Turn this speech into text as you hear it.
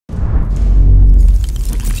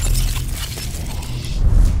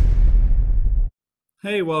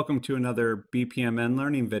Hey, welcome to another BPMN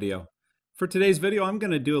learning video. For today's video, I'm going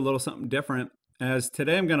to do a little something different, as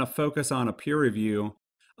today I'm going to focus on a peer review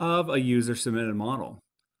of a user-submitted model.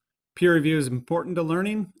 Peer review is important to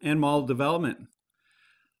learning and model development.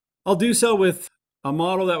 I'll do so with a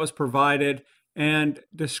model that was provided and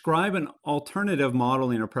describe an alternative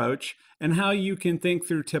modeling approach and how you can think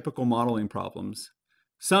through typical modeling problems,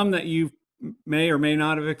 some that you may or may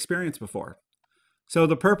not have experienced before. So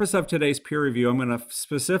the purpose of today's peer review, I'm going to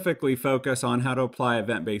specifically focus on how to apply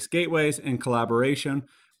event-based gateways in collaboration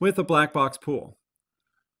with a black box pool.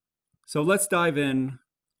 So let's dive in.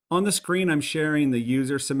 On the screen, I'm sharing the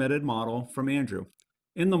user-submitted model from Andrew.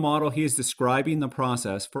 In the model, he is describing the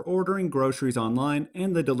process for ordering groceries online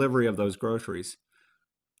and the delivery of those groceries.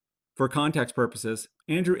 For context purposes,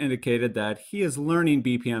 Andrew indicated that he is learning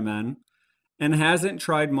BPMN and hasn't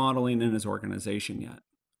tried modeling in his organization yet.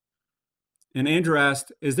 And Andrew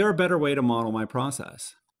asked, is there a better way to model my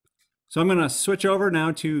process? So I'm going to switch over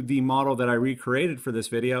now to the model that I recreated for this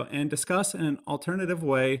video and discuss an alternative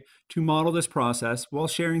way to model this process while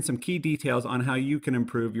sharing some key details on how you can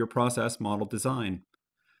improve your process model design.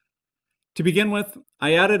 To begin with,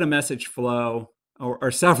 I added a message flow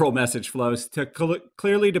or several message flows to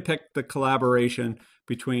clearly depict the collaboration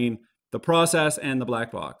between the process and the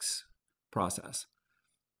black box process.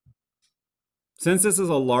 Since this is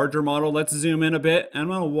a larger model, let's zoom in a bit and I'm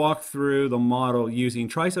going to walk through the model using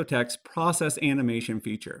Trisotech's process animation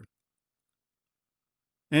feature.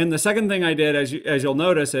 And the second thing I did, as you'll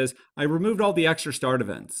notice, is I removed all the extra start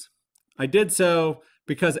events. I did so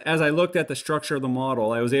because as I looked at the structure of the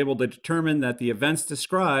model, I was able to determine that the events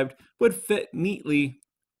described would fit neatly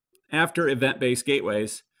after event-based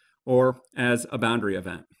gateways or as a boundary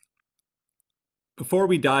event. Before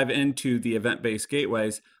we dive into the event-based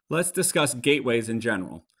gateways, let's discuss gateways in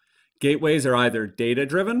general. Gateways are either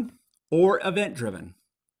data-driven or event-driven.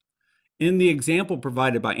 In the example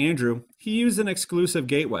provided by Andrew, he used an exclusive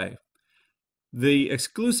gateway. The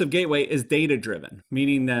exclusive gateway is data-driven,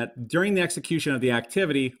 meaning that during the execution of the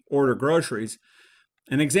activity, order groceries,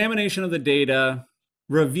 an examination of the data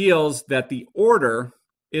reveals that the order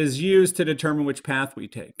is used to determine which path we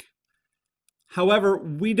take. However,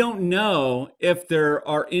 we don't know if there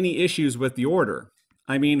are any issues with the order.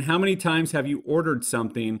 I mean, how many times have you ordered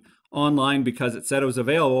something online because it said it was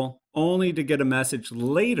available, only to get a message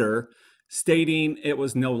later stating it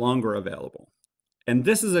was no longer available? And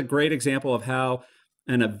this is a great example of how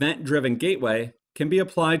an event-driven gateway can be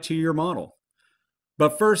applied to your model.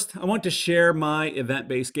 But first, I want to share my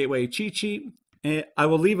event-based gateway cheat sheet. And I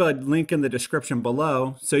will leave a link in the description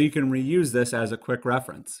below so you can reuse this as a quick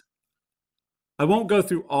reference. I won't go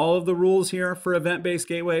through all of the rules here for event-based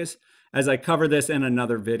gateways as I cover this in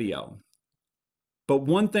another video. But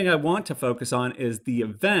one thing I want to focus on is the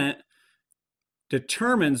event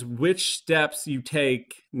determines which steps you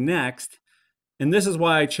take next, and this is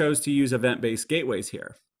why I chose to use event-based gateways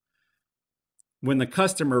here. When the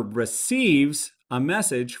customer receives a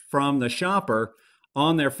message from the shopper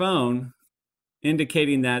on their phone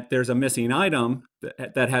indicating that there's a missing item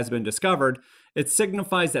that has been discovered, it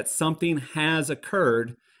signifies that something has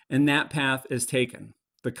occurred and that path is taken.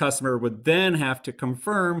 The customer would then have to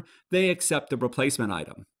confirm they accept the replacement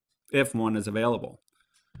item, if one is available.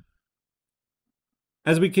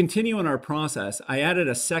 As we continue in our process, I added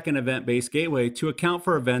a second event-based gateway to account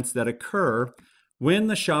for events that occur when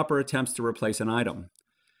the shopper attempts to replace an item.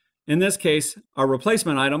 In this case, our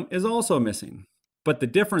replacement item is also missing, but the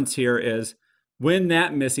difference here is when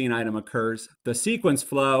that missing item occurs, the sequence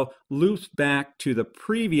flow loops back to the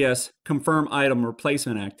previous confirm item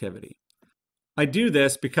replacement activity. I do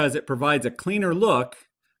this because it provides a cleaner look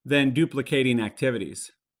than duplicating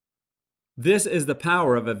activities. This is the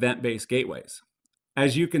power of event-based gateways.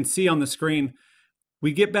 As you can see on the screen,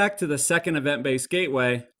 we get back to the second event-based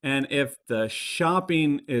gateway, and if the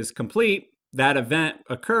shopping is complete, that event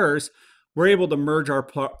occurs, we're able to merge our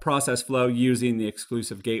process flow using the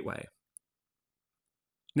exclusive gateway.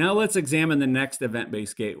 Now let's examine the next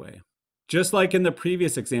event-based gateway. Just like in the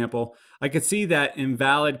previous example, I could see that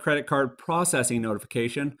invalid credit card processing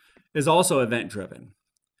notification is also event-driven.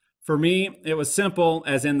 For me, it was simple,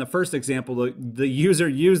 as in the first example, the user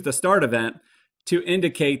used the start event to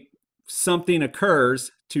indicate something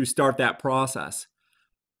occurs to start that process.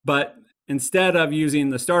 But instead of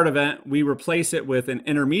using the start event, we replace it with an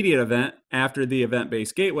intermediate event after the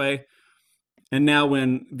event-based gateway. And now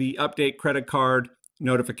when the update credit card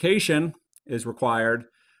notification is required,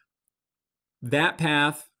 that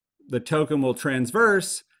path, the token will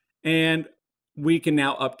transverse and we can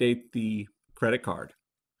now update the credit card.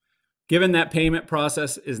 Given that payment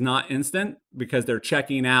process is not instant because they're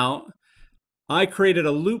checking out I created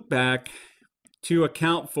a loopback to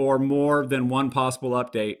account for more than one possible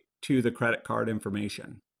update to the credit card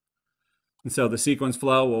information. And so the sequence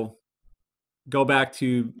flow will go back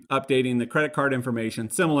to updating the credit card information,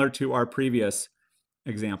 similar to our previous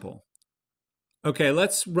example. Okay,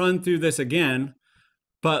 let's run through this again,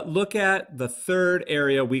 but look at the third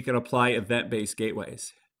area we could apply event-based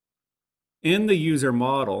gateways. In the user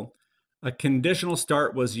model, a conditional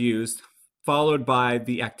start was used, followed by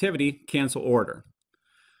the activity cancel order.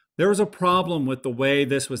 There was a problem with the way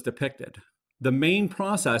this was depicted. The main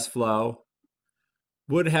process flow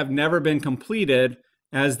would have never been completed,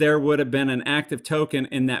 as there would have been an active token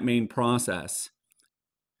in that main process.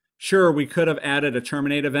 Sure, we could have added a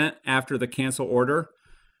terminate event after the cancel order,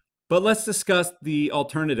 but let's discuss the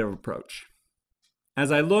alternative approach.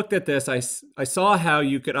 As I looked at this, I saw how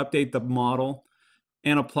you could update the model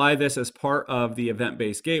and apply this as part of the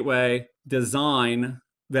event-based gateway design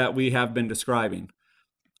that we have been describing.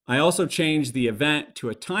 I also changed the event to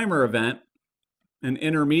a timer event, an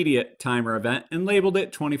intermediate timer event, and labeled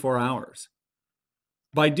it 24 hours.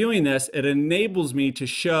 By doing this, it enables me to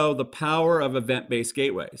show the power of event-based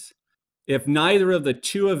gateways. If neither of the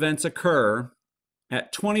two events occur,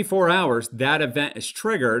 at 24 hours, that event is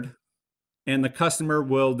triggered, and the customer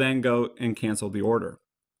will then go and cancel the order.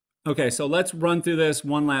 Okay, so let's run through this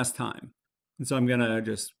one last time. And so I'm gonna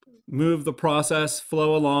just move the process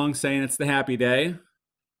flow along, saying it's the happy day.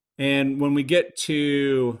 And when we get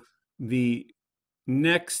to the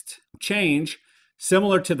next change,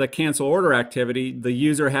 similar to the cancel order activity, the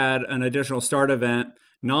user had an additional start event,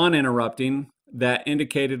 non-interrupting, that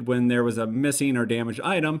indicated when there was a missing or damaged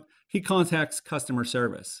item, he contacts customer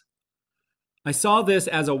service. I saw this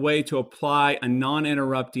as a way to apply a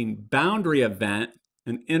non-interrupting boundary event,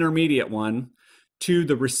 an intermediate one, to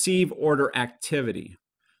the receive order activity.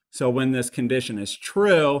 So when this condition is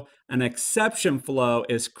true, an exception flow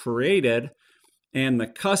is created, and the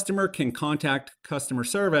customer can contact customer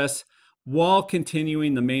service while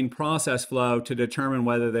continuing the main process flow to determine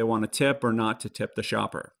whether they want to tip or not to tip the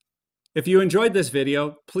shopper. If you enjoyed this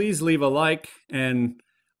video, please leave a like, and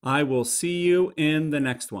I will see you in the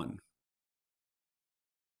next one.